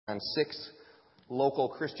on 6 local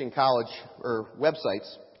Christian college or websites,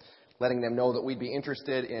 letting them know that we'd be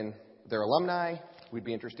interested in their alumni, we'd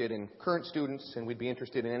be interested in current students, and we'd be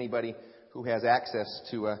interested in anybody who has access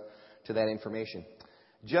to that information.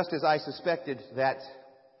 Just as I suspected, that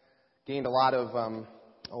gained a lot of,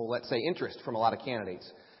 let's say, interest from a lot of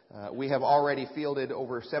candidates. We have already fielded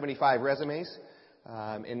over 75 resumes.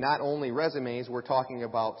 And not only resumes, we're talking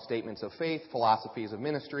about statements of faith, philosophies of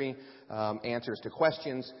ministry, answers to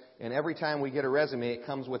questions. And every time we get a resume, it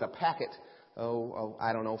comes with a packet,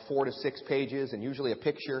 4 to 6 pages, and usually a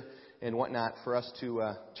picture and whatnot for us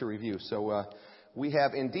to review. So we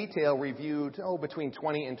have in detail reviewed, between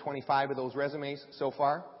 20 and 25 of those resumes so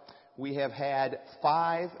far. We have had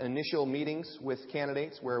 5 initial meetings with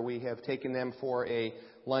candidates where we have taken them for a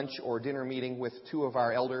lunch or dinner meeting with 2 of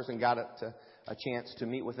our elders and got a chance to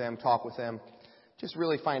meet with them, talk with them, just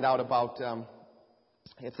really find out about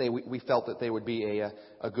if we felt that they would be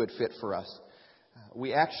a good fit for us.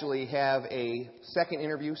 We actually have a second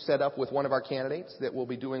interview set up with one of our candidates that we'll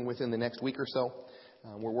be doing within the next week or so.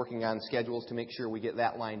 We're working on schedules to make sure we get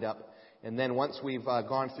that lined up. And then once we've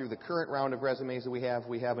gone through the current round of resumes that we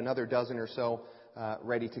have another dozen or so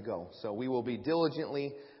ready to go. So we will be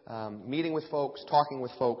diligently meeting with folks, talking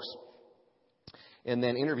with folks, and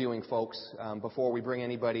then interviewing folks before we bring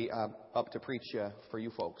anybody up to preach for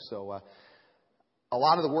you folks. So a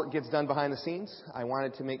lot of the work gets done behind the scenes. I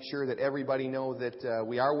wanted to make sure that everybody know that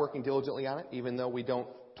we are working diligently on it, even though we don't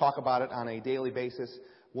talk about it on a daily basis.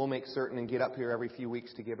 We'll make certain and get up here every few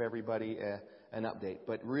weeks to give everybody an update.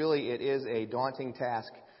 But really, it is a daunting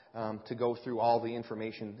task to go through all the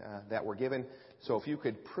information that we're given. So if you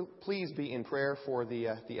could please be in prayer for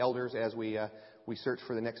the elders as we search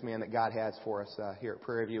for the next man that God has for us here at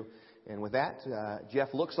Prairie View. And with that,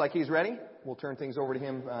 Jeff looks like he's ready. We'll turn things over to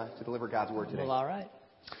him to deliver God's Word today. Well, all right.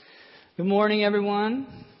 Good morning, everyone.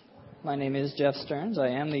 My name is Jeff Stearns. I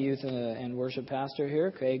am the youth and worship pastor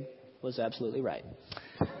here. Craig was absolutely right.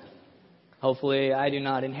 Hopefully, I do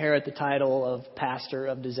not inherit the title of pastor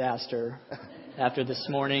of disaster after this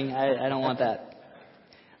morning. I don't want that.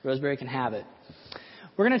 Roseberry can have it.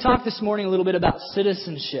 We're going to talk this morning a little bit about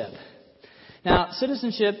citizenship. Now,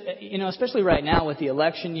 citizenship, especially right now with the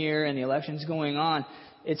election year and the elections going on,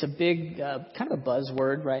 it's a big kind of a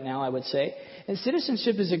buzzword right now, I would say. And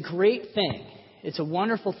citizenship is a great thing. It's a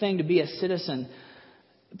wonderful thing to be a citizen.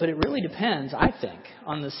 But it really depends, I think,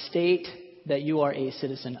 on the state that you are a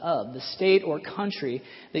citizen of, the state or country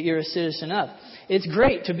that you're a citizen of. It's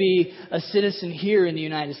great to be a citizen here in the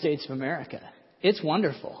United States of America. It's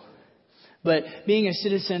wonderful. But being a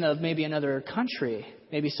citizen of maybe another country,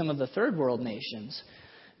 maybe some of the third world nations,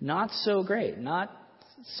 not so great, not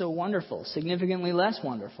so wonderful, significantly less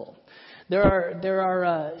wonderful. There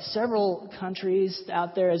are several countries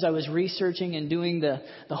out there, as I was researching and doing the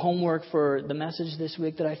homework for the message this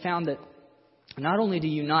week, that I found that not only do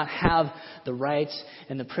you not have the rights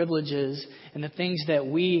and the privileges and the things that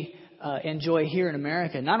we enjoy here in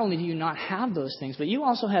America, not only do you not have those things, but you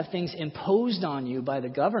also have things imposed on you by the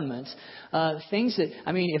governments. Things that,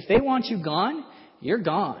 if they want you gone, you're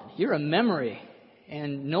gone. You're a memory,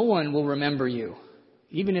 and no one will remember you.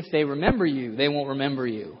 Even if they remember you, they won't remember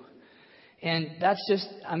you. And that's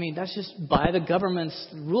just by the government's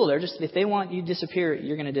rule. If they want you to disappear,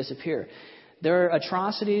 you're going to disappear. There are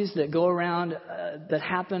atrocities that go around, that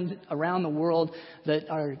happen around the world that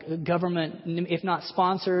are government, if not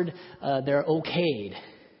sponsored, they're okayed.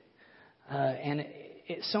 And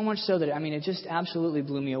so much so that, it just absolutely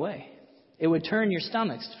blew me away. It would turn your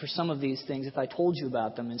stomachs for some of these things if I told you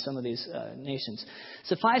about them in some of these nations.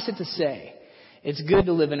 Suffice it to say, it's good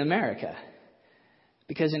to live in America.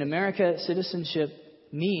 Because in America, citizenship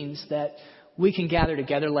means that we can gather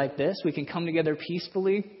together like this. We can come together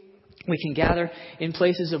peacefully. We can gather in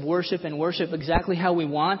places of worship and worship exactly how we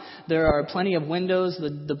want. There are plenty of windows.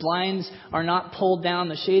 The blinds are not pulled down.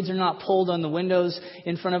 The shades are not pulled on the windows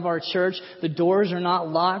in front of our church. The doors are not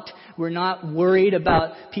locked. We're not worried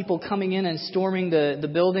about people coming in and storming the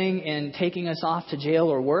building and taking us off to jail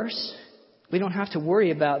or worse. We don't have to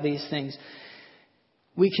worry about these things.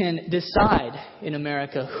 We can decide in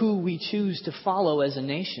America who we choose to follow as a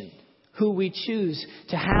nation, who we choose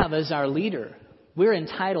to have as our leader. We're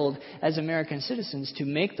entitled as American citizens to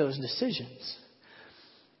make those decisions.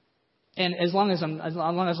 And as long as I'm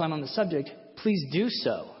on the subject, please do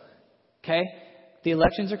so. Okay? The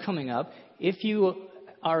elections are coming up. If you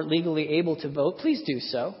are legally able to vote, please do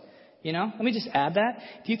so. Let me just add that.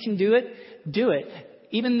 If you can do it, do it.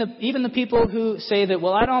 Even the people who say that,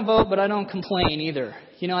 well, I don't vote, but I don't complain either.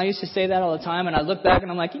 I used to say that all the time, and I look back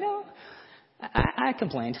and I'm like, I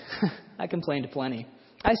complained. I complained plenty.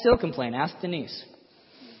 I still complain. Ask Denise.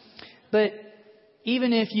 But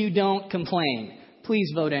even if you don't complain,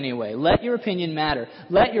 please vote anyway. Let your opinion matter.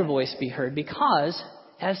 Let your voice be heard, because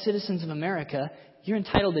as citizens of America, you're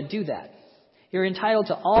entitled to do that. You're entitled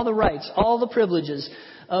to all the rights, all the privileges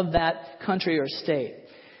of that country or state.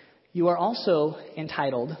 You are also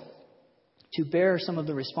entitled to bear some of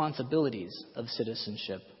the responsibilities of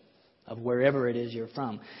citizenship, of wherever it is you're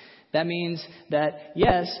from. That means that,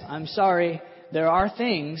 yes, I'm sorry, there are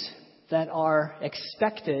things that are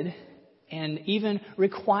expected and even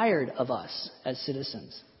required of us as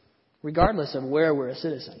citizens, regardless of where we're a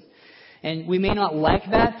citizen. And we may not like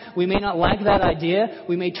that. We may not like that idea.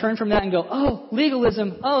 We may turn from that and go, oh,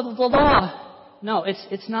 legalism, oh, the law. No,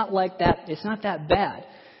 it's not like that. It's not that bad.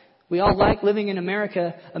 We all like living in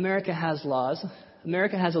America. America has laws.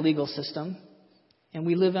 America has a legal system. And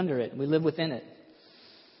we live under it. We live within it.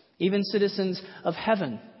 Even citizens of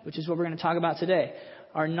heaven, which is what we're going to talk about today,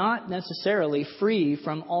 are not necessarily free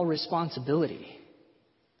from all responsibility.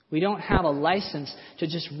 We don't have a license to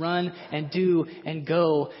just run and do and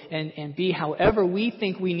go and be however we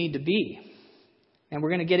think we need to be. And we're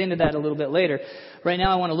going to get into that a little bit later. Right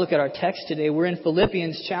now I want to look at our text today. We're in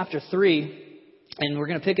Philippians chapter 3, and we're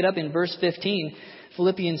going to pick it up in verse 15.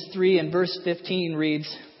 Philippians 3 and verse 15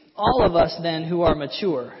 reads, "All of us then who are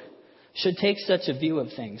mature should take such a view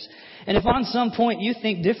of things. And if on some point you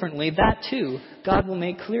think differently, that too God will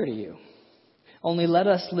make clear to you. Only let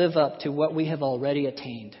us live up to what we have already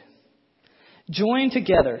attained. Join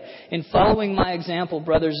together in following my example,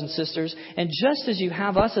 brothers and sisters, and just as you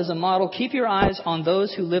have us as a model, keep your eyes on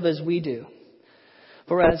those who live as we do.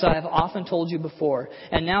 For as I have often told you before,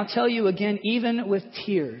 and now tell you again, even with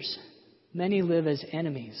tears, many live as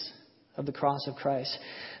enemies of the cross of Christ.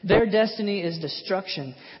 Their destiny is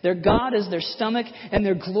destruction. Their God is their stomach, and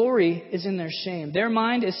their glory is in their shame. Their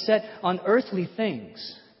mind is set on earthly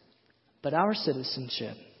things. But our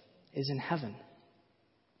citizenship is in heaven.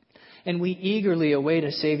 And we eagerly await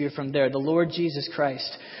a Savior from there, the Lord Jesus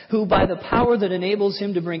Christ, who by the power that enables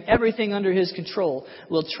him to bring everything under his control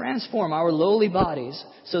will transform our lowly bodies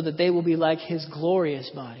so that they will be like his glorious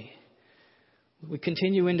body." We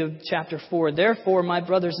continue into chapter 4. "Therefore, my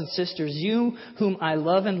brothers and sisters, you whom I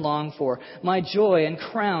love and long for, my joy and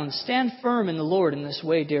crown, stand firm in the Lord in this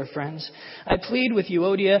way, dear friends. I plead with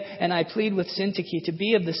Euodia and I plead with Syntyche to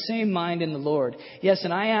be of the same mind in the Lord. Yes,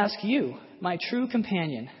 and I ask you, my true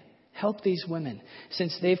companion, help these women,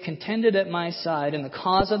 since they've contended at my side in the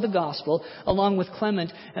cause of the gospel, along with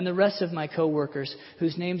Clement and the rest of my co-workers,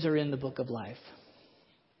 whose names are in the book of life."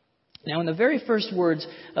 Now, in the very first words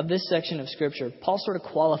of this section of Scripture, Paul sort of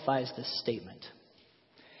qualifies this statement.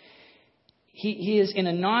 He is, in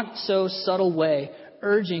a not so subtle way,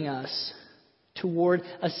 urging us toward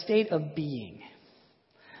a state of being.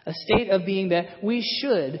 A state of being that we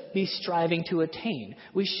should be striving to attain.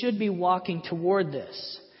 We should be walking toward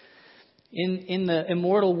this. In the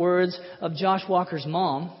immortal words of Josh Walker's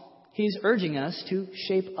mom, he's urging us to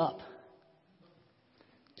shape up.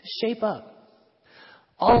 To shape up.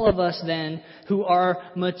 All of us then who are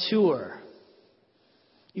mature.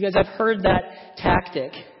 You guys, I've heard that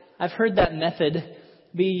tactic. I've heard that method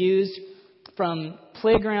be used from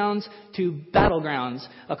playgrounds to battlegrounds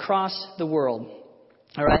across the world.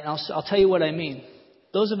 All right, I'll tell you what I mean.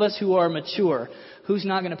 Those of us who are mature, who's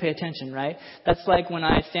not going to pay attention, right? That's like when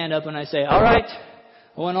I stand up and I say, "All right,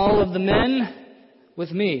 I want all of the men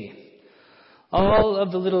with me. All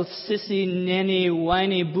of the little sissy, nanny,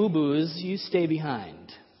 whiny boo-boos, you stay behind."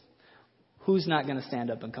 Who's not going to stand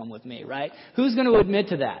up and come with me, right? Who's going to admit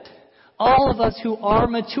to that? All of us who are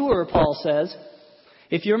mature, Paul says.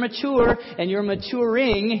 If you're mature and you're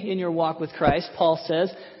maturing in your walk with Christ, Paul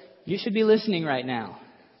says, you should be listening right now.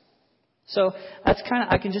 So that's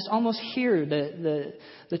I can just almost hear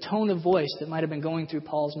the tone of voice that might have been going through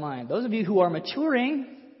Paul's mind. Those of you who are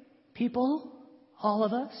maturing people, all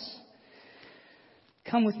of us,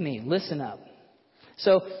 come with me, listen up.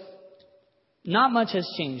 So, not much has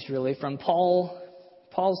changed really from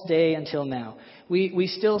Paul's day until now. We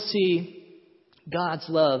still see God's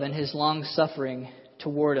love and his long suffering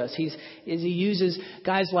toward us. He uses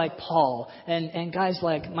guys like Paul and guys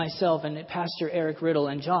like myself and Pastor Eric Riddle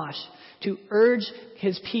and Josh to urge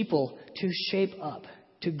his people to shape up,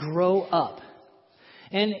 to grow up.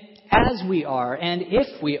 And as we are, and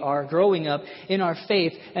if we are growing up in our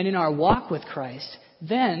faith and in our walk with Christ,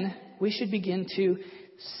 then we should begin to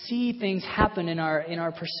see things happen in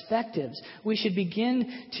our perspectives. We should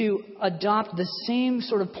begin to adopt the same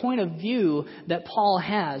sort of point of view that Paul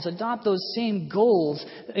has. Adopt those same goals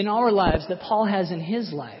in our lives that Paul has in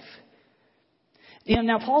his life.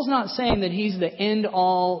 Now, Paul's not saying that he's the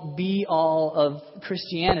end-all, be-all of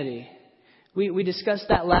Christianity. We discussed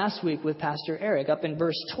that last week with Pastor Eric. Up in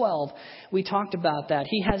verse 12, we talked about that.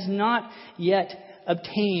 He has not yet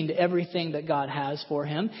obtained everything that God has for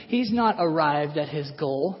him. He's not arrived at his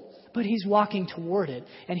goal, but he's walking toward it,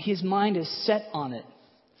 and his mind is set on it.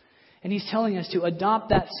 And he's telling us to adopt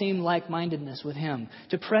that same like-mindedness with him,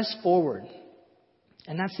 to press forward.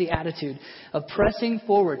 And that's the attitude of pressing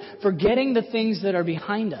forward, forgetting the things that are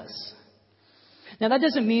behind us. Now, that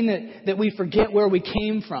doesn't mean that we forget where we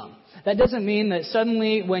came from. That doesn't mean that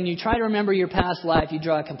suddenly when you try to remember your past life, you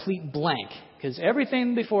draw a complete blank. Because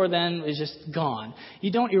everything before then is just gone.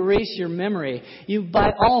 You don't erase your memory. You,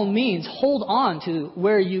 by all means, hold on to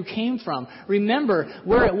where you came from. Remember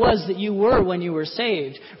where it was that you were when you were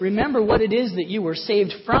saved. Remember what it is that you were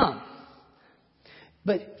saved from.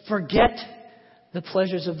 But forget the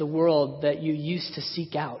pleasures of the world that you used to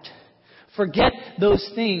seek out. Forget those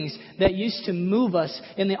things that used to move us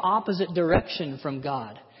in the opposite direction from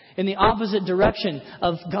God. In the opposite direction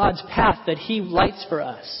of God's path that He lights for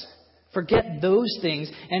us. Forget those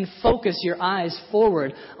things and focus your eyes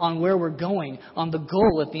forward on where we're going, on the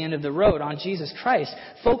goal at the end of the road, on Jesus Christ.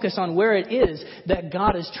 Focus on where it is that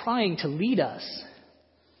God is trying to lead us.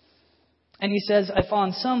 And He says, if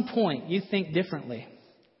on some point you think differently,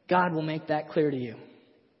 God will make that clear to you.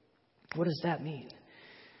 What does that mean?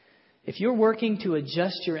 If you're working to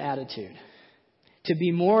adjust your attitude, to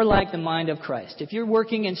be more like the mind of Christ, if you're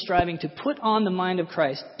working and striving to put on the mind of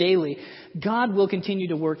Christ daily, God will continue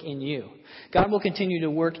to work in you. God will continue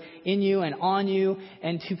to work in you and on you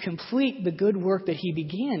and to complete the good work that He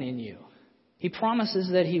began in you. He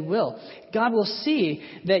promises that He will. God will see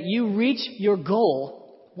that you reach your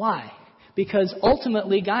goal. Why? Because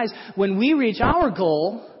ultimately, guys, when we reach our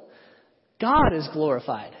goal, God is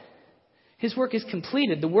glorified. His work is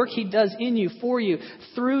completed. The work He does in you, for you,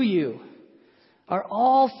 through you, are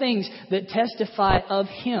all things that testify of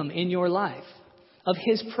Him in your life, of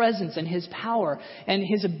His presence and His power and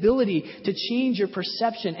His ability to change your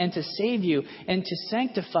perception and to save you and to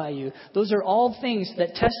sanctify you. Those are all things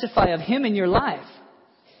that testify of Him in your life.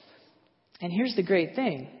 And here's the great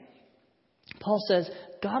thing. Paul says,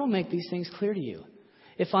 God will make these things clear to you.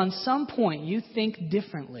 If on some point you think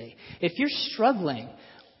differently, if you're struggling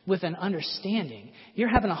with an understanding, you're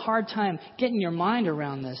having a hard time getting your mind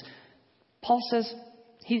around this, Paul says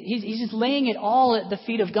he's just laying it all at the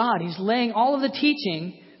feet of God. He's laying all of the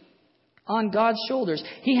teaching on God's shoulders.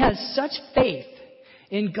 He has such faith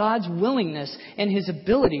in God's willingness and His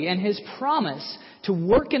ability and His promise to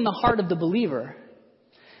work in the heart of the believer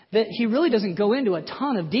that he really doesn't go into a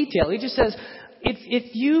ton of detail. He just says,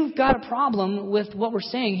 if you've got a problem with what we're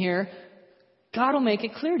saying here, God will make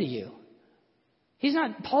it clear to you.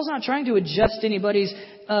 Paul's not trying to adjust anybody's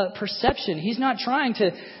perception. He's not trying to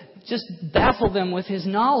just baffle them with his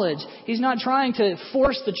knowledge. He's not trying to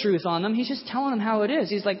force the truth on them. He's just telling them how it is.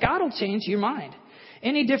 He's like, God will change your mind.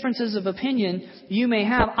 Any differences of opinion you may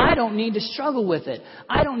have, I don't need to struggle with it.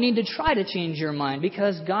 I don't need to try to change your mind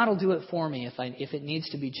because God will do it for me if it needs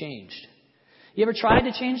to be changed. You ever tried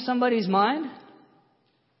to change somebody's mind?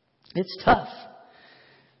 It's tough.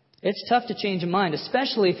 It's tough to change a mind,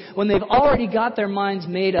 especially when they've already got their minds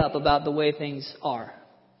made up about the way things are.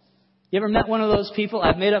 You ever met one of those people?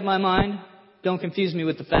 I've made up my mind. Don't confuse me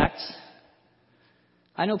with the facts.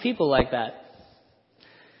 I know people like that.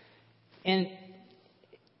 And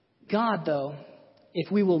God, though,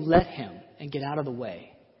 if we will let Him and get out of the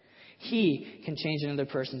way, He can change another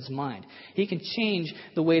person's mind. He can change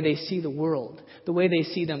the way they see the world, the way they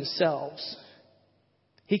see themselves.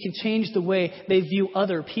 He can change the way they view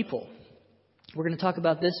other people. We're going to talk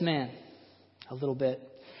about this man a little bit.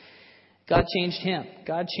 God changed him.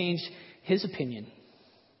 God changed his opinion.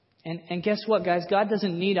 And guess what, guys? God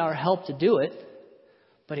doesn't need our help to do it,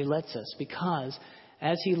 but He lets us because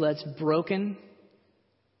as He lets broken,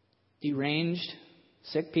 deranged,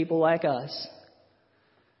 sick people like us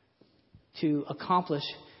to accomplish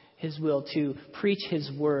His will, to preach His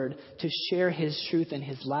word, to share His truth and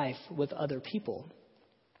His life with other people,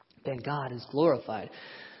 then God is glorified.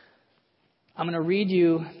 I'm going to read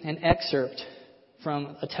you an excerpt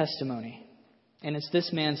from a testimony. And it's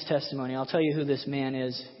this man's testimony. I'll tell you who this man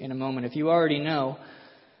is in a moment. If you already know,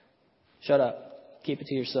 shut up. Keep it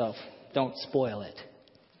to yourself. Don't spoil it.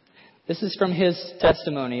 This is from his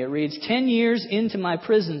testimony. It reads, 10 years into my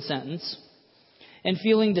prison sentence, and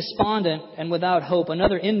feeling despondent and without hope,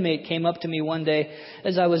 another inmate came up to me one day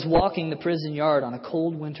as I was walking the prison yard on a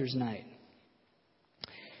cold winter's night.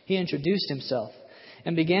 He introduced himself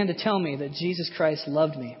and began to tell me that Jesus Christ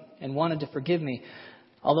loved me and wanted to forgive me.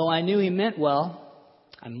 Although I knew he meant well,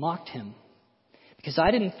 I mocked him because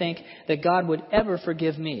I didn't think that God would ever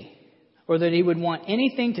forgive me or that he would want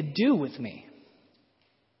anything to do with me.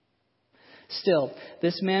 Still,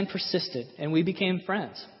 this man persisted, and we became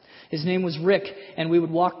friends. His name was Rick, and we would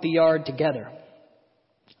walk the yard together.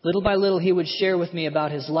 Little by little, he would share with me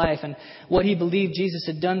about his life and what he believed Jesus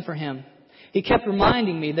had done for him. He kept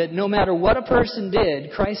reminding me that no matter what a person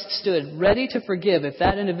did, Christ stood ready to forgive if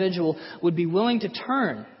that individual would be willing to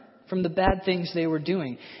turn from the bad things they were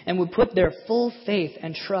doing and would put their full faith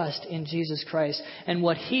and trust in Jesus Christ and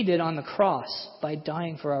what he did on the cross by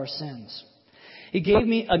dying for our sins. He gave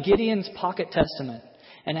me a Gideon's Pocket Testament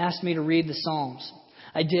and asked me to read the Psalms.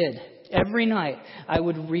 I did. Every night I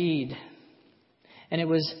would read. And it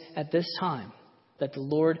was at this time that the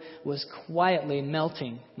Lord was quietly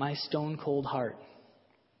melting my stone-cold heart.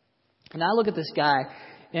 And I look at this guy,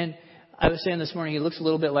 and I was saying this morning, he looks a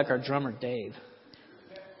little bit like our drummer, Dave.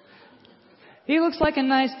 He looks like a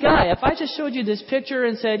nice guy. If I just showed you this picture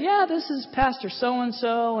and said, yeah, this is Pastor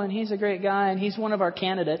so-and-so, and he's a great guy, and he's one of our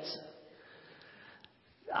candidates,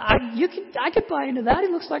 I could buy into that. He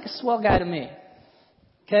looks like a swell guy to me.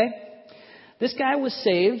 Okay? This guy was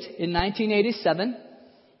saved in 1987,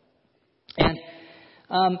 and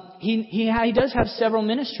he does have several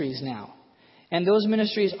ministries now. And those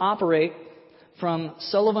ministries operate from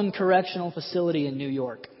Sullivan Correctional Facility in New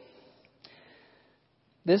York.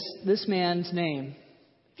 This man's name,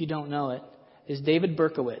 if you don't know it, is David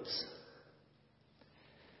Berkowitz.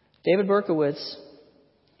 David Berkowitz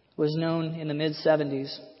was known in the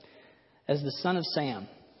mid-70s as the son of Sam.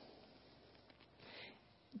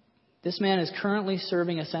 This man is currently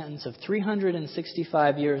serving a sentence of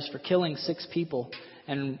 365 years for killing 6 people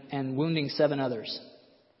and wounding 7 others.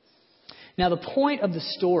 Now, the point of the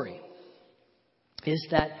story is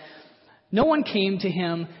that no one came to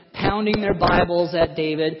him pounding their Bibles at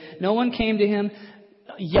David. No one came to him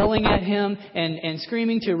yelling at him and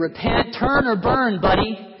screaming to repent, turn or burn,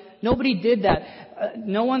 buddy. Nobody did that.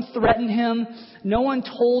 No one threatened him. No one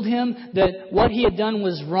told him that what he had done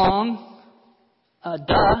was wrong.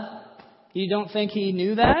 Duh. You don't think he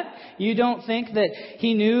knew that? You don't think that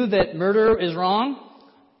he knew that murder is wrong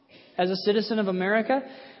as a citizen of America?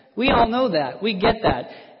 We all know that. We get that.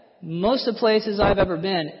 Most of the places I've ever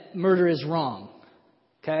been, murder is wrong.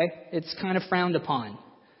 Okay? It's kind of frowned upon.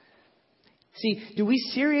 See, do we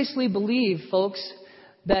seriously believe, folks,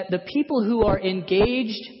 that the people who are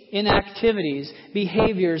engaged in activities,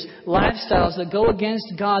 behaviors, lifestyles that go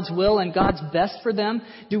against God's will and God's best for them,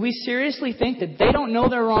 do we seriously think that they don't know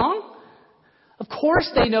they're wrong? Of course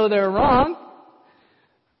they know they're wrong.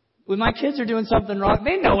 When my kids are doing something wrong,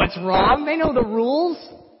 they know it's wrong. They know the rules.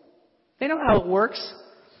 They know how it works.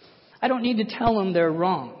 I don't need to tell them they're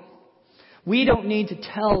wrong. We don't need to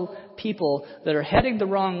tell people that are heading the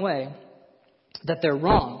wrong way that they're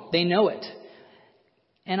wrong. They know it.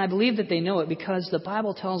 And I believe that they know it because the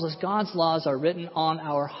Bible tells us God's laws are written on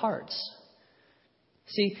our hearts.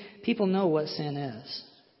 See, people know what sin is.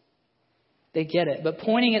 They get it. But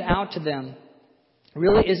pointing it out to them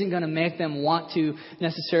really isn't going to make them want to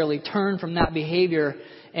necessarily turn from that behavior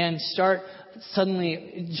and start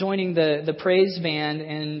suddenly joining the praise band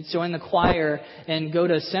and join the choir and go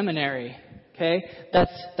to seminary. Okay?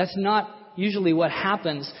 That's not usually what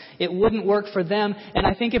happens. It wouldn't work for them. And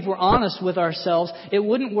I think if we're honest with ourselves, it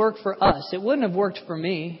wouldn't work for us. It wouldn't have worked for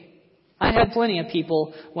me. I had plenty of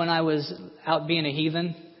people when I was out being a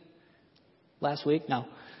heathen last week. No.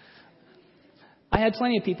 I had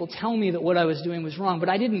plenty of people tell me that what I was doing was wrong, but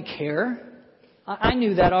I didn't care. I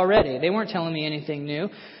knew that already. They weren't telling me anything new.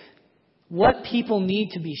 What people need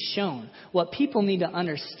to be shown, what people need to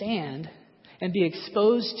understand and be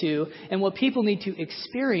exposed to, and what people need to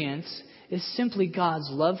experience is simply God's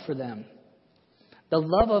love for them. The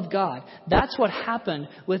love of God. That's what happened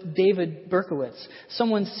with David Berkowitz.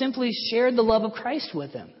 Someone simply shared the love of Christ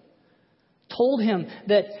with him. Told him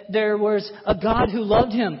that there was a God who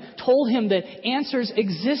loved him. Told him that answers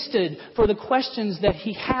existed for the questions that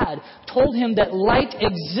he had. Told him that light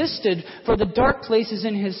existed for the dark places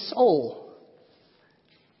in his soul.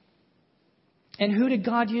 And who did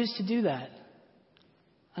God use to do that?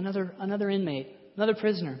 Another inmate, another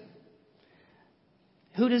prisoner.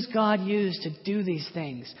 Who does God use to do these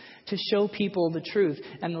things? To show people the truth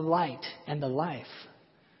and the light and the life?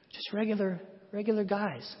 Just regular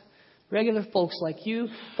guys. Regular folks like you,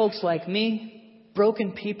 folks like me,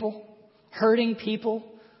 broken people, hurting people,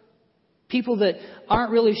 people that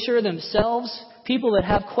aren't really sure themselves, people that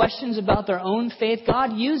have questions about their own faith.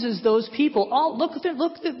 God uses those people.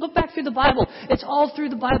 Look back through the Bible. It's all through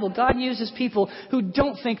the Bible. God uses people who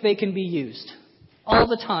don't think they can be used all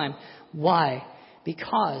the time. Why?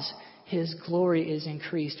 Because His glory is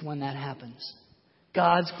increased when that happens.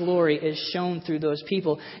 God's glory is shown through those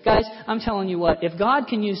people. Guys, I'm telling you what, if God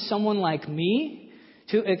can use someone like me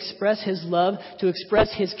to express His love, to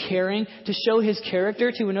express His caring, to show His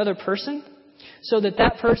character to another person, so that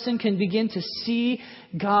that person can begin to see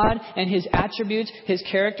God and His attributes, His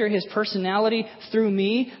character, His personality through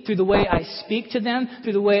me, through the way I speak to them,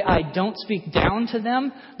 through the way I don't speak down to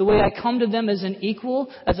them, the way I come to them as an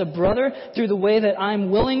equal, as a brother, through the way that I'm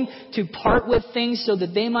willing to part with things so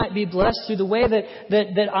that they might be blessed, through the way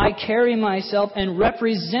that I carry myself and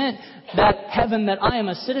represent that heaven that I am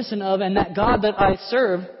a citizen of and that God that I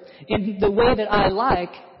serve in the way that I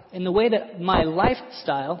like, in the way that my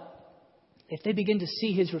lifestyle. If they begin to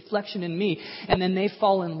see His reflection in me and then they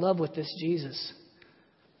fall in love with this Jesus,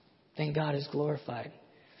 then God is glorified.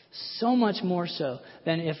 So much more so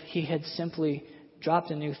than if He had simply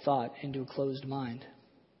dropped a new thought into a closed mind.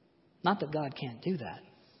 Not that God can't do that.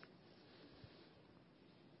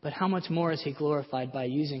 But how much more is He glorified by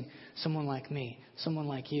using someone like me, someone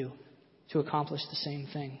like you, to accomplish the same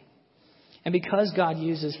thing? And because God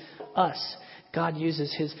uses us, God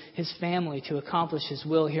uses His family to accomplish His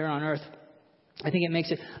will here on earth, I think it makes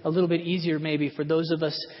it a little bit easier maybe for those of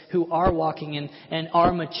us who are walking in and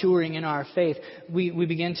are maturing in our faith. We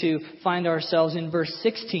begin to find ourselves in verse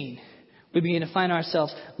 16. We begin to find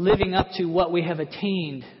ourselves living up to what we have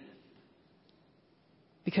attained.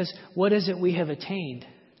 Because what is it we have attained?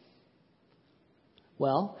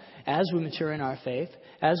 Well, as we mature in our faith,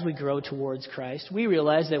 as we grow towards Christ, we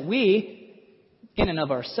realize that we, in and of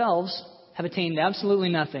ourselves, have attained absolutely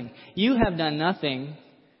nothing. You have done nothing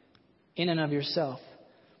in and of yourself.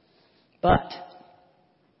 But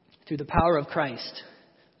through the power of Christ,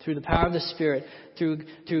 through the power of the Spirit, through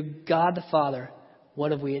God the Father,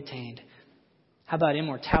 what have we attained? How about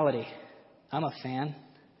immortality? I'm a fan.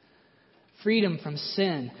 Freedom from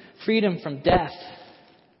sin. Freedom from death.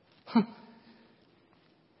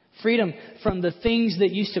 Freedom from the things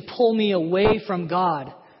that used to pull me away from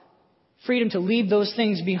God. Freedom to leave those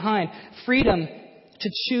things behind. Freedom to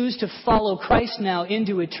choose to follow Christ now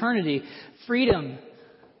into eternity. Freedom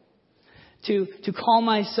to call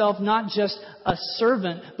myself not just a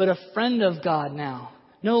servant, but a friend of God now.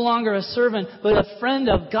 No longer a servant, but a friend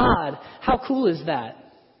of God. How cool is that?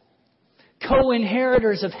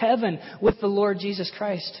 Co-inheritors of heaven with the Lord Jesus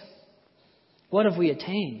Christ. What have we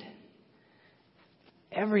attained?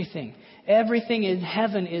 Everything. Everything in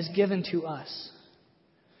heaven is given to us.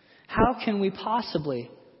 How can we possibly,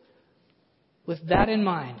 with that in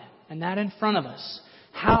mind and that in front of us,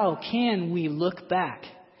 how can we look back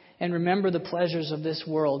and remember the pleasures of this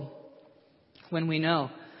world when we know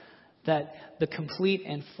that the complete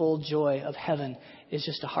and full joy of heaven is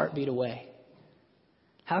just a heartbeat away?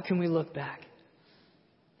 How can we look back?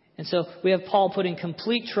 And so we have Paul putting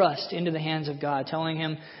complete trust into the hands of God, telling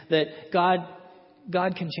him that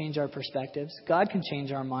God can change our perspectives. God can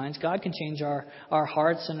change our minds. God can change our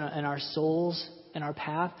hearts and our souls and our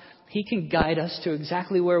path. He can guide us to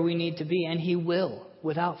exactly where we need to be, and He will,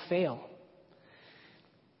 without fail.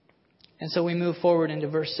 And so we move forward into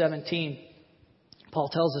verse 17. Paul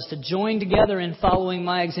tells us to join together in following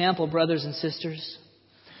my example, brothers and sisters.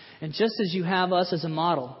 And just as you have us as a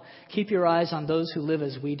model, keep your eyes on those who live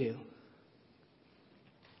as we do.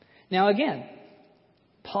 Now again,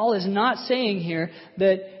 Paul is not saying here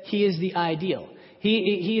that he is the ideal.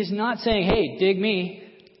 He is not saying, hey, dig me,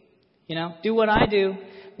 do what I do.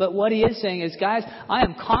 But what he is saying is, guys, I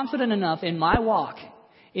am confident enough in my walk,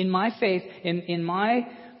 in my faith, in my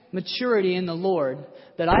maturity in the Lord,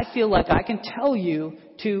 that I feel like I can tell you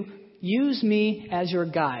to use me as your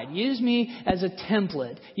guide. Use me as a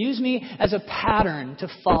template. Use me as a pattern to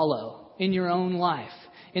follow in your own life,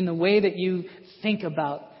 in the way that you think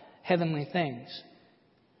about heavenly things.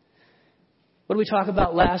 What did we talk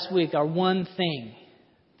about last week? Our one thing.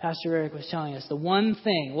 Pastor Eric was telling us the one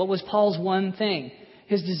thing. What was Paul's one thing?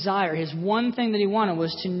 His desire, his one thing that he wanted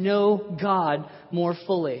was to know God more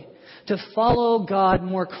fully, to follow God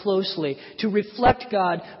more closely, to reflect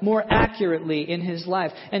God more accurately in his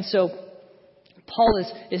life. And so Paul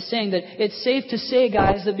is saying that it's safe to say,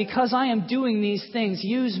 guys, that because I am doing these things,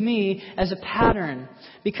 use me as a pattern,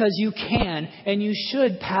 because you can and you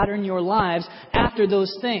should pattern your lives after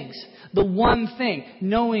those things. The one thing,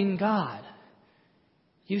 knowing God.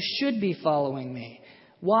 You should be following me.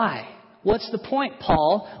 Why? What's the point,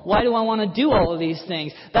 Paul? Why do I want to do all of these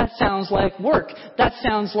things? That sounds like work. That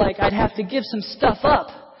sounds like I'd have to give some stuff up.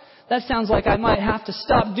 That sounds like I might have to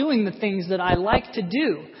stop doing the things that I like to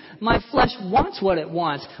do. My flesh wants what it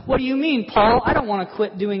wants. What do you mean, Paul? I don't want to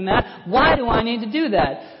quit doing that. Why do I need to do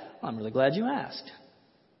that? Well, I'm really glad you asked.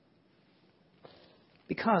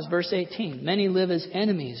 Because, verse 18, many live as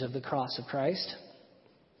enemies of the cross of Christ.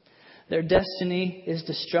 Their destiny is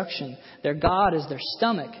destruction. Their God is their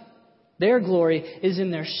stomach. Their glory is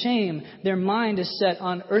in their shame. Their mind is set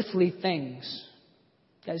on earthly things.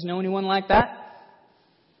 You guys know anyone like that?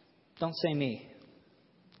 Don't say me.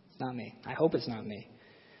 It's not me. I hope it's not me.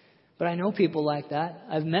 But I know people like that.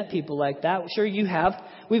 I've met people like that. Sure, you have.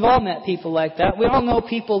 We've all met people like that. We all know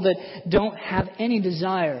people that don't have any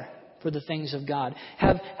desire for the things of God,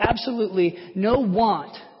 have absolutely no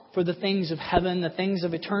want for the things of heaven, the things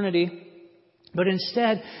of eternity, but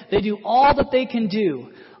instead they do all that they can do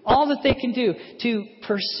to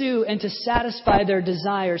pursue and to satisfy their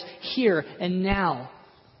desires here and now.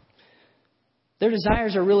 Their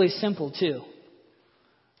desires are really simple too,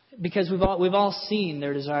 because we've all seen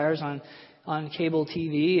their desires on cable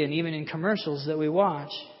TV and even in commercials that we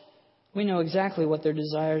watch. We know exactly what their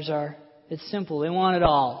desires are. It's simple. They want it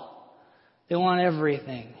all. They want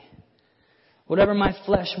everything. Whatever my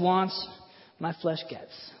flesh wants, my flesh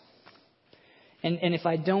gets. And if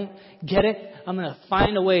I don't get it, I'm going to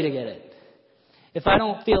find a way to get it. If I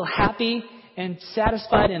don't feel happy and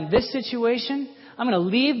satisfied in this situation, I'm going to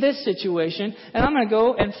leave this situation and I'm going to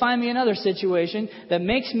go and find me another situation that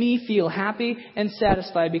makes me feel happy and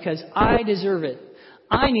satisfied because I deserve it.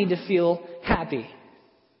 I need to feel happy.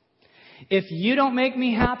 If you don't make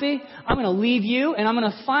me happy, I'm going to leave you and I'm going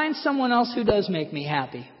to find someone else who does make me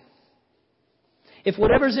happy. If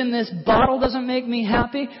whatever's in this bottle doesn't make me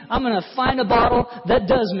happy, I'm going to find a bottle that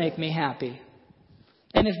does make me happy.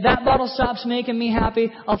 And if that bottle stops making me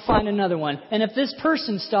happy, I'll find another one. And if this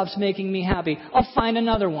person stops making me happy, I'll find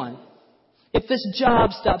another one. If this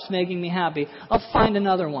job stops making me happy, I'll find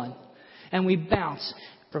another one. And we bounce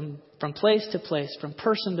from place to place, from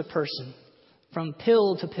person to person, from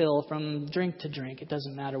pill to pill, from drink to drink. It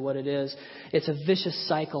doesn't matter what it is. It's a vicious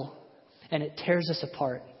cycle, and it tears us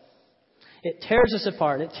apart. It tears us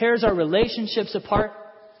apart. It tears our relationships apart.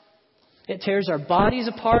 It tears our bodies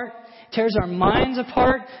apart. It tears our minds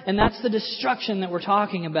apart. And that's the destruction that we're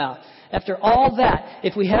talking about. After all that,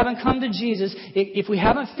 if we haven't come to Jesus, if we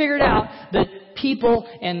haven't figured out that people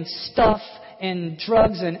and stuff and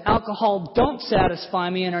drugs and alcohol don't satisfy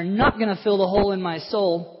me and are not going to fill the hole in my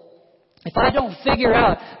soul, if I don't figure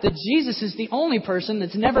out that Jesus is the only person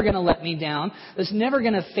that's never going to let me down, that's never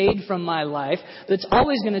going to fade from my life, that's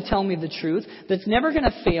always going to tell me the truth, that's never going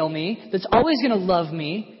to fail me, that's always going to love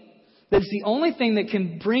me, that's the only thing that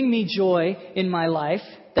can bring me joy in my life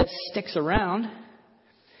that sticks around,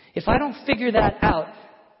 if I don't figure that out,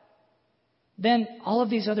 then all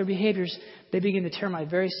of these other behaviors, they begin to tear my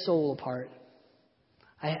very soul apart.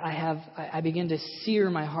 I begin to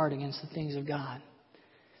sear my heart against the things of God.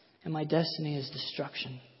 And my destiny is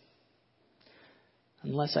destruction.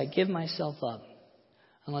 Unless I give myself up.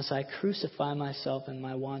 Unless I crucify myself and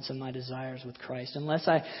my wants and my desires with Christ. Unless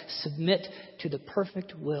I submit to the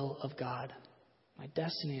perfect will of God. My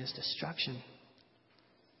destiny is destruction.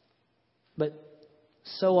 But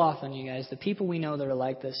so often, you guys, the people we know that are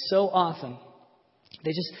like this, so often,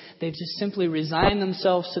 they've just simply resigned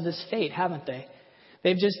themselves to this fate, haven't they?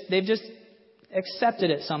 They've just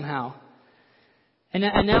accepted it somehow. And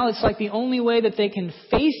now it's like the only way that they can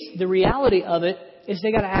face the reality of it is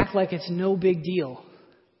they got to act like it's no big deal.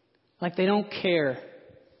 Like they don't care.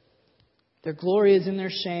 Their glory is in their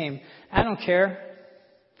shame. I don't care.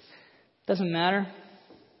 Doesn't matter.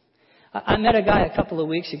 I met a guy a couple of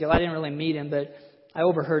weeks ago. I didn't really meet him, but I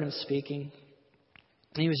overheard him speaking.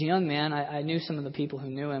 And he was a young man. I knew some of the people who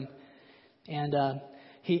knew him. And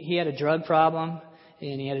he had a drug problem,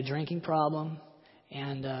 and he had a drinking problem.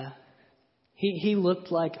 And he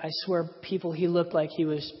looked like, I swear, he looked like he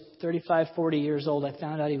was 35, 40 years old. I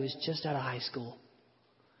found out he was just out of high school.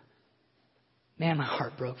 Man, my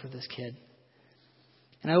heart broke for this kid.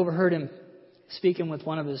 And I overheard him speaking with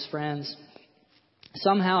one of his friends.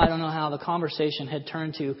 Somehow, I don't know how, the conversation had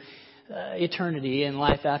turned to eternity and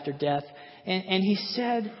life after death. And he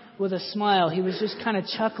said with a smile, he was just kind of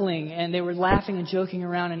chuckling, and they were laughing and joking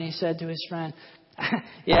around, and he said to his friend,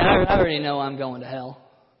 yeah, I already know I'm going to hell.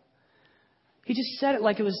 He just said it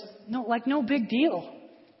like it was no big deal.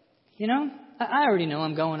 You know, I already know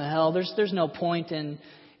I'm going to hell. There's no point in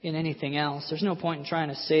anything else. There's no point in trying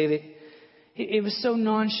to save it. It was so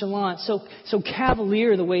nonchalant, so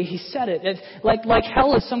cavalier the way he said it. Like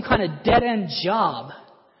hell is some kind of dead-end job,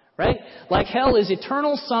 right? Like hell is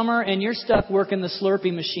eternal summer and you're stuck working the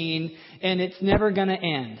Slurpee machine and it's never going to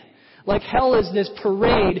end. Like hell is this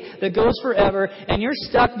parade that goes forever and you're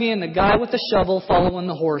stuck being the guy with the shovel following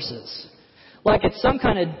the horses. Like it's some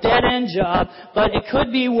kind of dead-end job, but it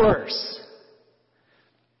could be worse.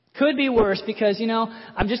 Could be worse because,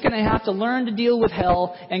 I'm just going to have to learn to deal with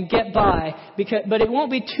hell and get by. But it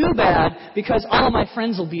won't be too bad because all of my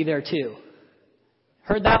friends will be there too.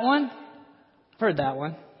 Heard that one? Heard that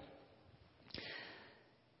one.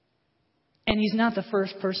 And he's not the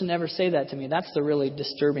first person to ever say that to me. That's the really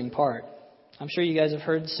disturbing part. I'm sure you guys have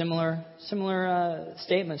heard similar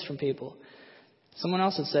statements from people. Someone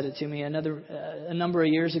else had said it to me a number of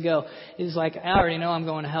years ago. He's like, I already know I'm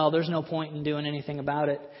going to hell. There's no point in doing anything about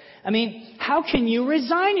it. I mean, how can you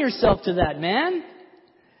resign yourself to that, man?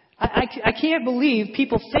 I can't believe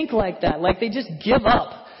people think like that. Like they just give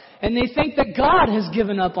up. And they think that God has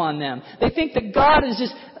given up on them. They think that God is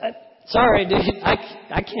just, sorry, dude,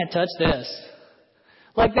 I can't touch this.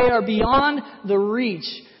 Like they are beyond the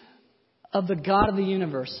reach of the God of the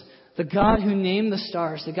universe. The God who named the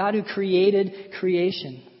stars, the God who created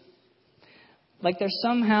creation. Like they're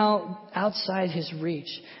somehow outside His reach.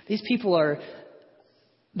 These people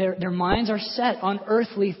their minds are set on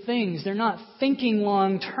earthly things. They're not thinking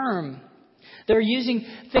long term. They're using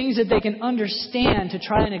things that they can understand to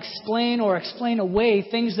try and explain away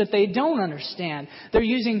things that they don't understand. They're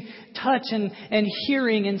using touch and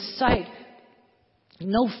hearing and sight.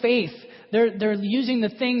 No faith. They're using the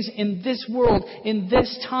things in this world, in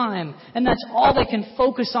this time. And that's all they can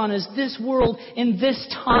focus on is this world in this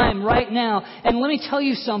time right now. And let me tell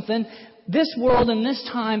you something. This world in this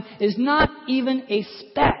time is not even a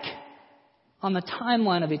speck on the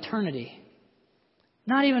timeline of eternity.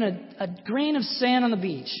 Not even a grain of sand on the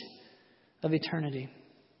beach of eternity.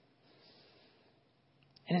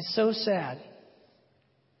 And it's so sad.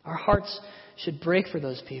 Our hearts should break for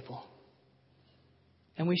those people.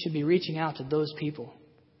 And we should be reaching out to those people.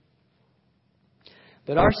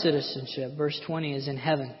 But our citizenship, verse 20, is in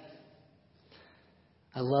heaven.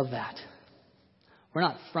 I love that. We're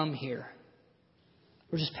not from here.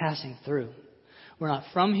 We're just passing through. We're not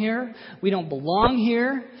from here. We don't belong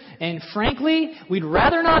here. And frankly, we'd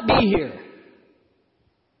rather not be here.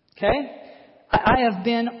 Okay? I have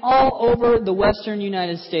been all over the western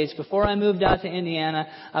United States. Before I moved out to Indiana,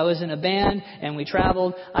 I was in a band and we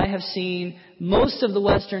traveled. I have seen most of the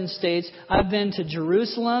western states. I've been to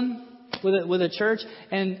Jerusalem with a church,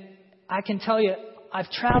 and I can tell you, I've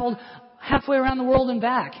traveled halfway around the world and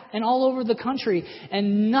back and all over the country,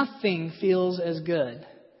 and nothing feels as good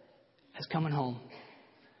as coming home.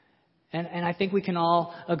 And I think we can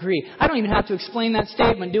all agree. I don't even have to explain that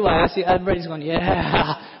statement, do I? I see everybody's going,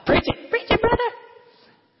 yeah, preach it, brother.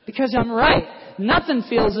 Because I'm right. Nothing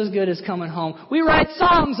feels as good as coming home. We write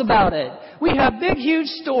songs about it. We have big, huge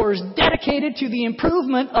stores dedicated to the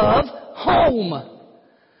improvement of home.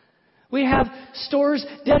 We have stores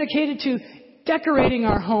dedicated to decorating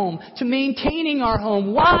our home, to maintaining our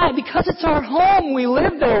home. Why? Because it's our home. We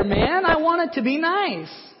live there, man. I want it to be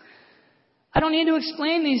nice. I don't need to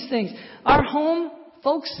explain these things. Our home,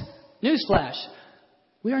 folks, newsflash,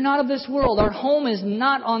 we are not of this world. Our home is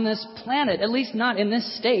not on this planet, at least not in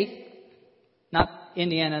this state. Not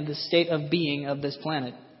Indiana, the state of being of this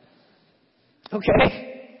planet.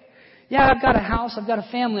 Okay? Yeah, I've got a house, I've got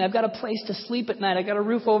a family, I've got a place to sleep at night, I've got a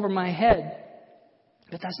roof over my head.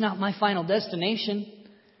 But that's not my final destination.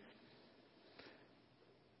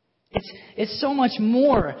 It's so much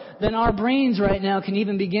more than our brains right now can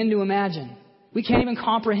even begin to imagine. We can't even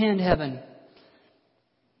comprehend heaven.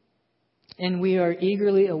 And we are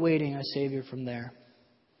eagerly awaiting a Savior from there.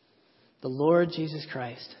 The Lord Jesus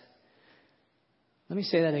Christ. Let me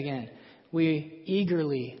say that again. We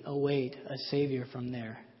eagerly await a Savior from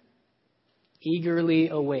there. Eagerly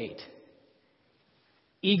await.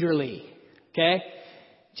 Eagerly. Okay?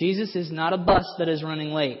 Jesus is not a bus that is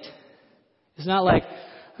running late. It's not like,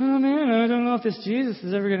 oh man, I don't know if this Jesus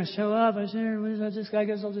is ever going to show up. I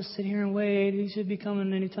guess I'll just sit here and wait. He should be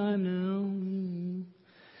coming any time now.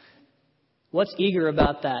 What's eager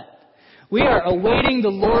about that? We are awaiting the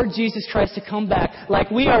Lord Jesus Christ to come back like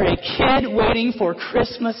we are a kid waiting for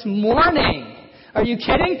Christmas morning. Are you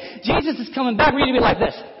kidding? Jesus is coming back. We're going to be like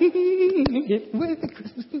this.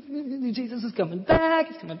 Jesus is coming back.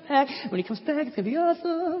 He's coming back. When He comes back, it's going to be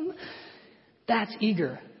awesome. That's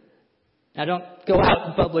eager. Now, don't go out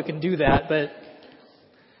in public and do that, but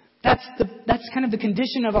that's kind of the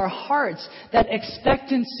condition of our hearts, that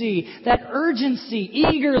expectancy, that urgency,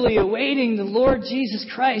 eagerly awaiting the Lord Jesus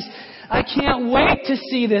Christ. I can't wait to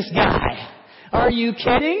see this guy. Are you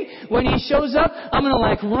kidding? When He shows up, I'm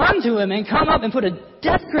going to run to Him and come up and put a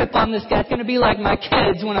death grip on this guy. It's going to be like my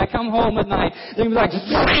kids when I come home at night. They're going to be like,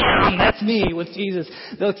 bam, that's me with Jesus.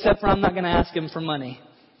 Except for I'm not going to ask Him for money.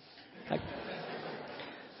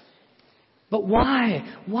 But why?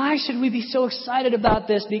 Why should we be so excited about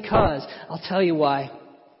this? Because I'll tell you why.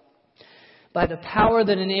 by the power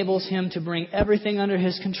that enables Him to bring everything under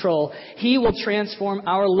His control, He will transform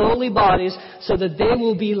our lowly bodies so that they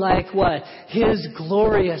will be like what? His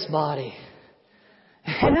glorious body.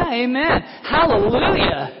 Amen.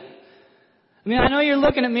 Hallelujah. I mean, I know you're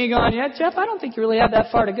looking at me going, yeah, Jeff, I don't think you really have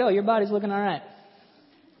that far to go. Your body's looking all right.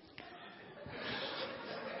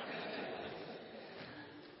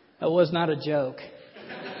 That was not a joke.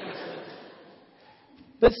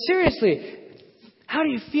 But seriously, how do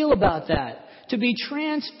you feel about that? To be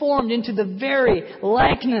transformed into the very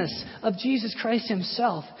likeness of Jesus Christ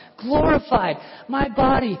Himself. Glorified. My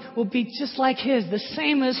body will be just like His, the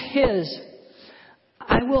same as His.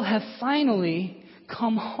 I will have finally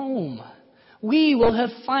come home. We will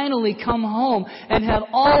have finally come home and have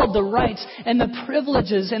all of the rights and the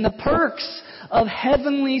privileges and the perks of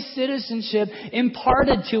heavenly citizenship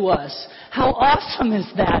imparted to us. How awesome is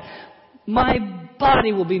that? My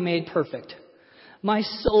body will be made perfect. My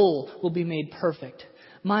soul will be made perfect.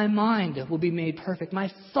 My mind will be made perfect.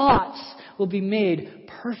 My thoughts will be made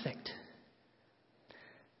perfect.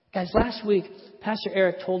 Guys, last week, Pastor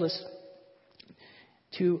Eric told us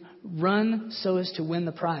to run so as to win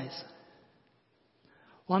the prize.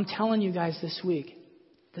 Well, I'm telling you guys this week,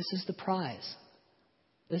 this is the prize.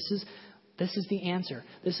 This is the answer.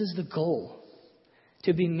 This is the goal.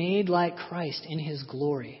 To be made like Christ in His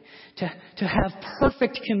glory. To have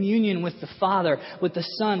perfect communion with the Father, with the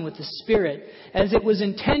Son, with the Spirit, as it was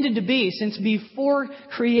intended to be since before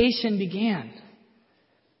creation began.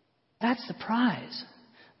 That's the prize,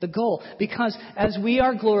 the goal. Because as we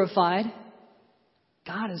are glorified,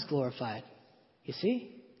 God is glorified. You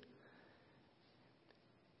see?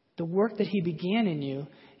 The work that He began in you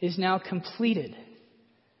is now completed.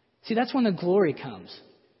 See, that's when the glory comes.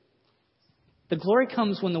 The glory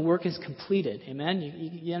comes when the work is completed. Amen?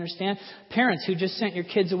 You understand? Parents who just sent your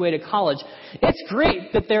kids away to college. It's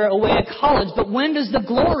great that they're away at college, but when does the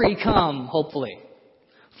glory come, hopefully?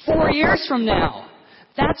 4 years from now.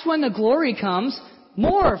 That's when the glory comes.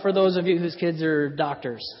 More for those of you whose kids are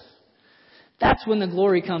doctors. That's when the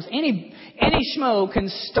glory comes. Any schmo can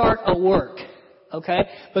start a work. Okay?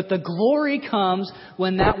 But the glory comes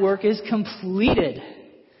when that work is completed.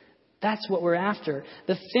 That's what we're after,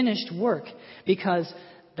 the finished work, because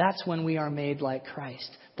that's when we are made like Christ.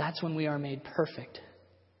 That's when we are made perfect.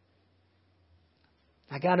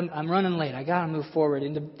 I'm running late. I got to move forward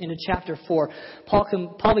into chapter 4.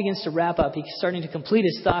 Paul begins to wrap up. He's starting to complete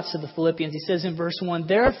his thoughts to the Philippians. He says in verse 1,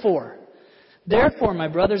 Therefore, my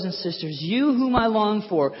brothers and sisters, you whom I long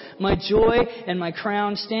for, my joy and my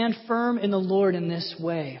crown, stand firm in the Lord in this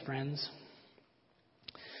way, friends.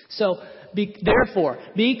 So, therefore,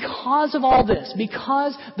 because of all this,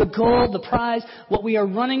 because the goal, the prize, what we are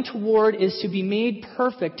running toward is to be made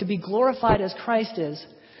perfect, to be glorified as Christ is,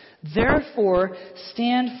 therefore,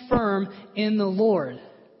 stand firm in the Lord.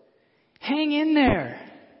 Hang in there.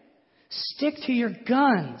 Stick to your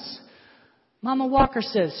guns. Mama Walker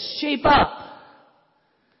says, shape up.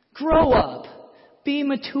 Grow up. Be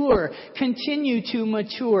mature. Continue to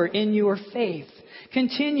mature in your faith.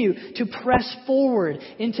 Continue to press forward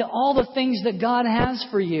into all the things that God has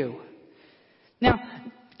for you. Now,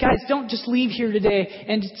 guys, don't just leave here today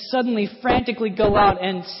and suddenly frantically go out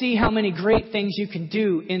and see how many great things you can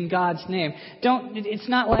do in God's name. It's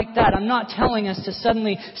not like that. I'm not telling us to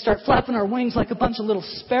suddenly start flapping our wings like a bunch of little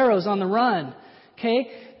sparrows on the run. Okay?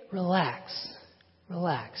 Relax.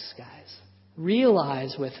 Relax, guys.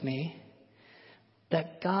 Realize with me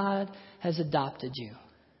that God has adopted you.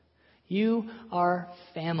 You are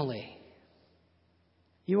family.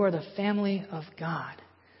 You are the family of God.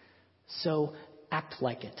 So act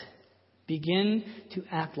like it. Begin to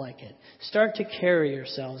act like it. Start to carry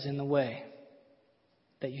yourselves in the way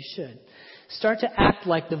that you should. Start to act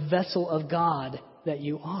like the vessel of God that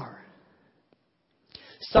you are.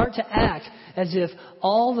 Start to act as if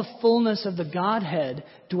all the fullness of the Godhead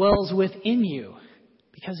dwells within you.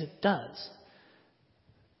 Because it does.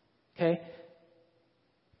 Okay?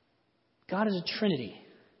 God is a Trinity.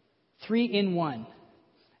 3 in 1.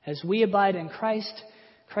 As we abide in Christ,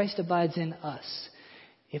 Christ abides in us.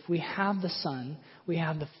 If we have the Son, we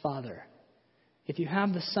have the Father. If you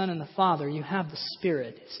have the Son and the Father, you have the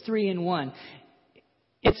Spirit. It's 3 in 1.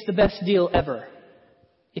 It's the best deal ever.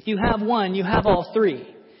 If you have one, you have all three.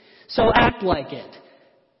 So act like it.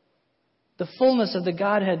 The fullness of the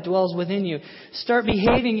Godhead dwells within you. Start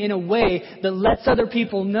behaving in a way that lets other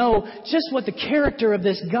people know just what the character of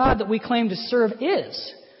this God that we claim to serve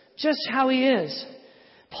is. Just how He is.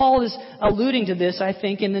 Paul is alluding to this, I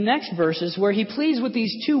think, in the next verses where he pleads with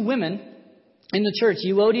these two women in the church,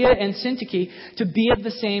 Euodia and Syntyche, to be of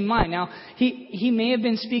the same mind. Now, he may have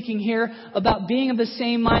been speaking here about being of the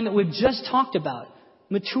same mind that we've just talked about.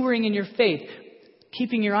 Maturing in your faith,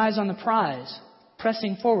 keeping your eyes on the prize,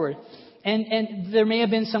 pressing forward. And there may have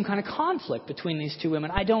been some kind of conflict between these two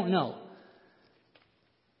women. I don't know.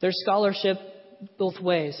 There's scholarship both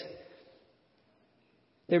ways.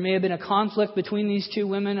 There may have been a conflict between these two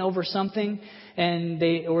women over something, and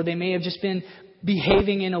they may have just been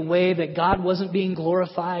behaving in a way that God wasn't being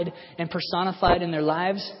glorified and personified in their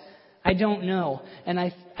lives. I don't know. And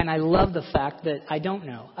I love the fact that I don't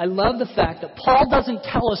know. I love the fact that Paul doesn't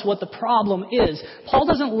tell us what the problem is. Paul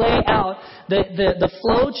doesn't lay out the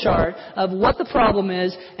flow chart of what the problem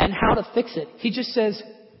is and how to fix it. He just says,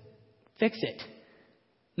 fix it.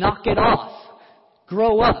 Knock it off.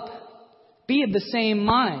 Grow up. Be of the same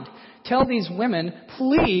mind. Tell these women,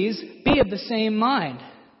 please be of the same mind.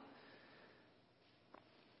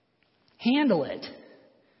 Handle it.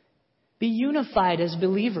 Be unified as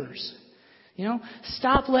believers.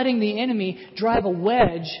 Stop letting the enemy drive a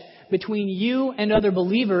wedge between you and other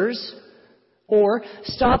believers, or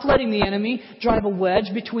stop letting the enemy drive a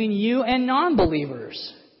wedge between you and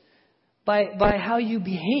non-believers by how you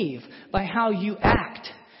behave, by how you act.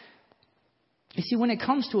 You see, when it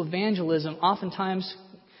comes to evangelism, oftentimes,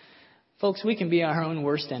 folks, we can be our own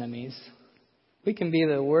worst enemies. We can be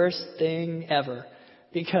the worst thing ever.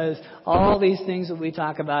 Because all these things that we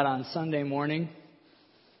talk about on Sunday morning,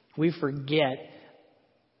 we forget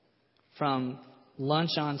from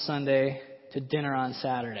lunch on Sunday to dinner on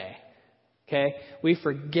Saturday. Okay? We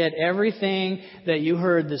forget everything that you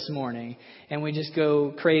heard this morning, and we just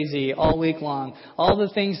go crazy all week long. All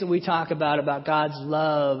the things that we talk about God's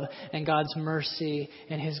love and God's mercy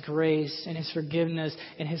and His grace and His forgiveness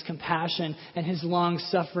and His compassion and His long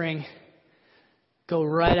suffering go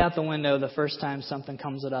right out the window the first time something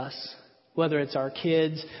comes at us. Whether it's our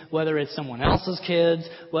kids, whether it's someone else's kids,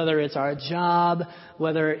 whether it's our job,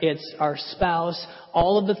 whether it's our spouse,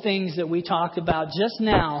 all of the things that we talked about just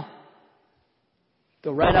now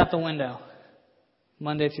go right out the window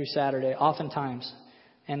Monday through Saturday, oftentimes.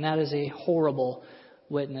 And that is a horrible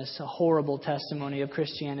witness, a horrible testimony of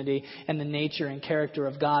Christianity and the nature and character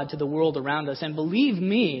of God to the world around us. And believe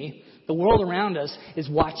me, the world around us is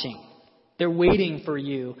watching. They're waiting for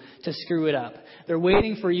you to screw it up. They're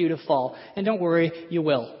waiting for you to fall. And don't worry, you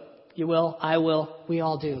will. You will, I will, we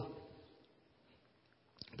all do.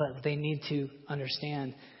 But they need to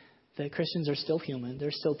understand that Christians are still human. They're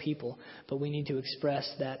still people. But we need to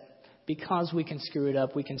express that because we can screw it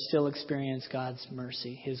up, we can still experience God's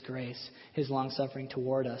mercy, His grace, His long-suffering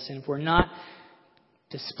toward us. And if we're not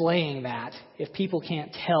displaying that, if people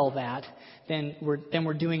can't tell that, then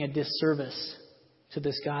we're doing a disservice to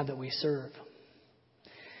this God that we serve.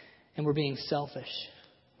 And we're being selfish.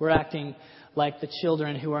 We're acting like the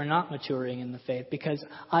children who are not maturing in the faith because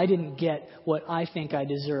I didn't get what I think I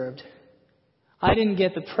deserved. I didn't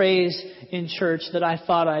get the praise in church that I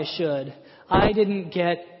thought I should. I didn't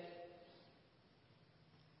get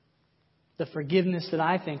the forgiveness that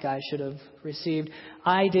I think I should have received.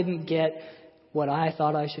 I didn't get what I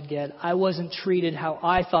thought I should get. I wasn't treated how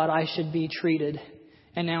I thought I should be treated.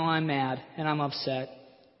 And now I'm mad and I'm upset.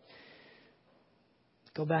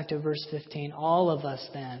 Go back to verse 15. All of us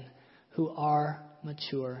then who are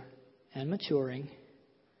mature and maturing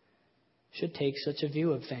should take such a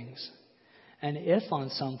view of things. And if on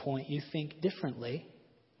some point you think differently,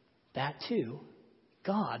 that too,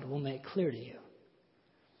 God will make clear to you.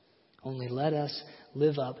 Only let us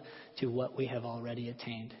live up to what we have already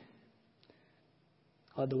attained.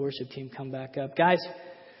 I'll have the worship team come back up. Guys,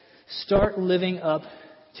 start living up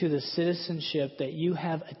to the citizenship that you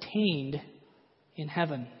have attained in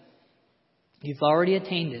heaven. You've already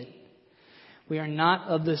attained it. We are not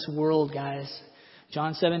of this world, guys.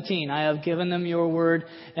 John 17, I have given them your word,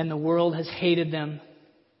 and the world has hated them.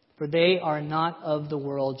 For they are not of the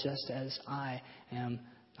world, just as I am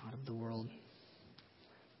not of the world.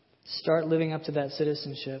 Start living up to that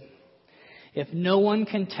citizenship. If no one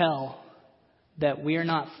can tell that we are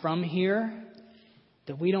not from here,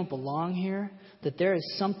 that we don't belong here, that there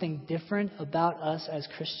is something different about us as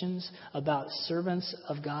Christians, about servants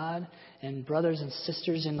of God and brothers and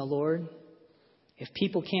sisters in the Lord, if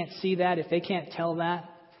people can't see that, if they can't tell that,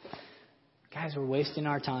 guys, we're wasting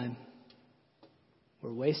our time.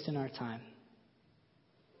 We're wasting our time.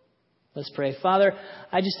 Let's pray. Father,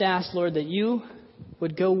 I just ask, Lord, that you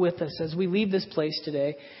would go with us as we leave this place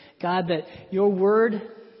today. God, that your word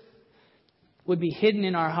would be hidden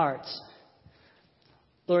in our hearts.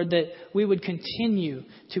 Lord, that we would continue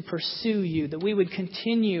to pursue you, that we would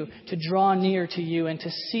continue to draw near to you and to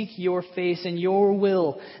seek your face and your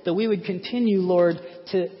will, that we would continue, Lord,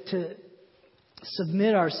 to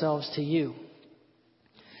submit ourselves to you,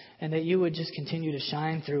 and that you would just continue to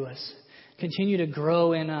shine through us, continue to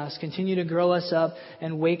grow in us, continue to grow us up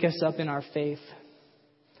and wake us up in our faith.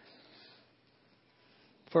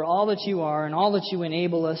 For all that you are and all that you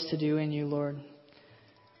enable us to do in you, Lord,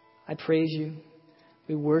 I praise you.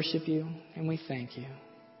 We worship you and we thank you.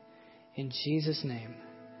 In Jesus' name,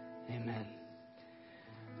 amen.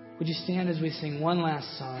 Would you stand as we sing one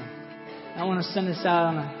last song? I want to send us out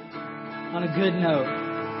on a good note.